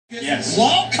Yes.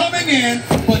 While coming in,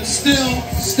 but still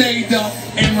stayed up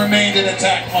and remained in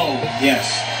attack mode.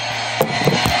 Yes.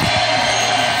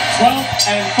 12th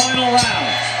and final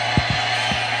round.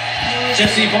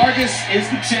 Jesse Vargas is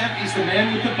the champ. He's the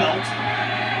man with the belt.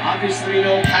 Obviously, you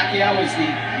know, Pacquiao is the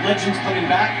legend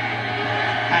coming back.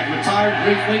 Had retired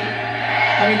briefly.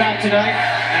 Coming back tonight.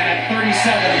 And at 37,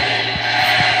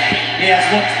 he has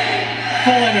looked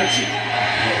full energy.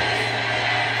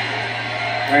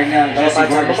 Right now,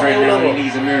 Jesse Vargas right now, he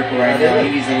needs a miracle right now.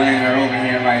 He needs to land that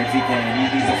overhand right if he can.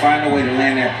 He needs to find a way to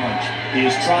land that punch. He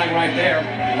is trying right there.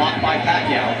 Blocked by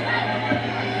Pacquiao.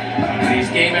 And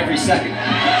he's game every second.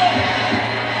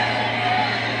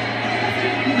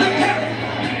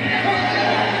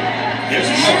 There's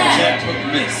a sharp jab to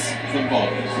a miss from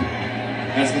Vargas.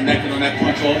 Has connected on that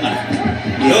punch all night.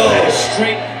 And a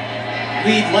straight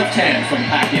lead left hand from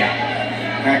Pacquiao.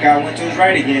 Pacquiao went to his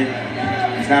right again.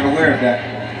 He's not aware of that.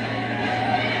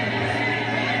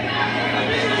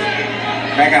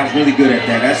 Pacquiao's really good at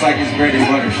that. That's like his bread and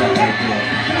butter shot right there.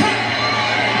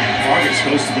 Vargas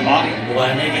goes to the body.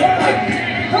 Pacquiao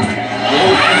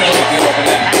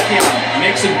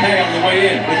makes him pay on the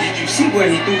way in. But did you see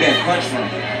where he threw that punch from?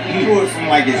 He threw it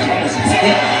from like almost his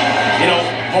hip. You know,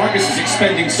 Vargas is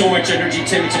expending so much energy,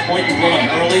 Tim. It's a point you brought up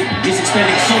early. He's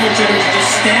expending so much energy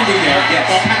just standing there. Yes.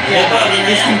 While Pacquiao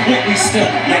is completely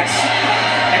still. Yes.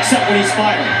 Except when he's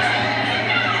firing.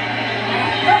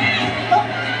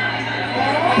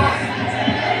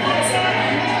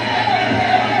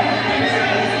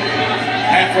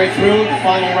 Halfway through the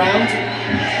final round,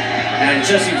 and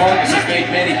Jesse Vargas has made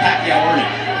Manny Pacquiao earn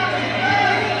it.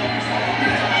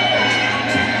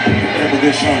 Put up a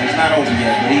good showing. It's not over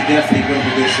yet, but he definitely put up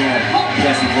a good showing,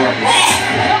 Jesse Vargas.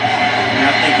 And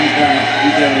I think he's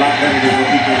done a lot better than what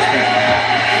people expected.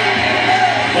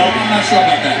 Well, I'm not sure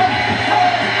about that.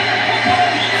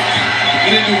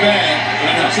 He didn't do bad,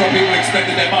 but I'm not sure people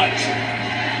expected that much.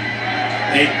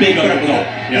 A big underdog.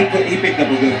 He picked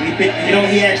up a good.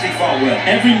 He actually fought well.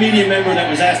 Every media member that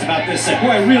was asked about this said,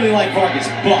 "Boy, I really like Vargas,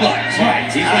 but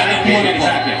right, he's not going to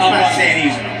Pacquiao." I'm not saying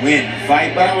he's going to win the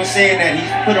fight, but I was saying that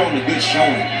he's put on a good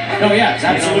showing. Oh yeah,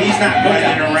 absolutely. He's not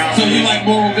running around. So you like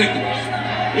moral victories?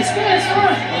 It's good. It's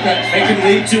fine. Okay. They can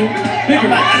lead to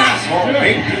bigger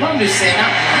victories. I'm just saying,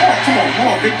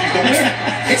 more victories don't win.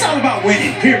 It's all about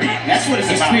winning, period. That's what it's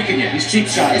He's about. tweaking you. He's cheap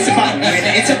shot. It's about winning.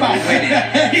 It's about winning.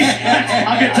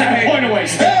 I'm going to take a point away,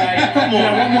 Steve. Come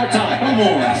on, one more time. Come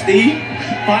on, Steve.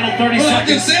 Final 30 Well, I'm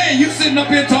seconds. just saying, you sitting up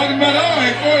here talking about, all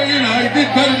right, boy, you know, he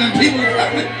did better than people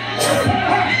expected.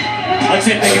 Let's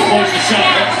see if they can close the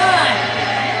shot.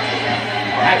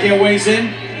 Pacquiao weighs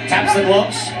in, taps the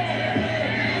gloves.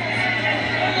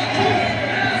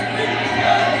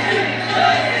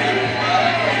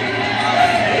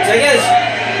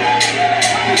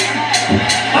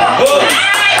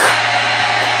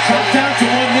 Drop down to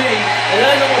one knee.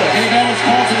 Here goes,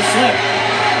 calls it a slip.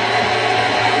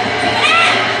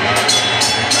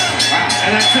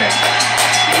 And that's it.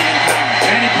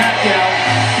 Manny Pacquiao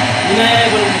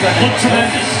looked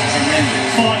tremendous.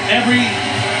 Fought every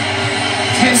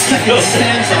 10-second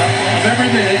stanza of every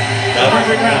minute of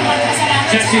every round.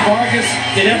 Jesse Vargas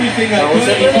did everything that could.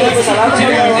 He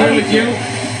did everything with you.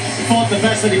 He fought the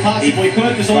best that he possibly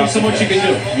could. There's only so much you can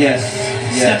do. Yes.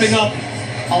 Stepping up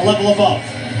a level above.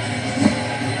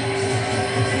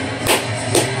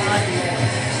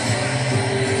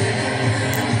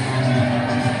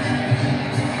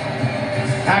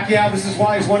 Pacquiao, this is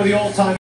why he's one of the all-time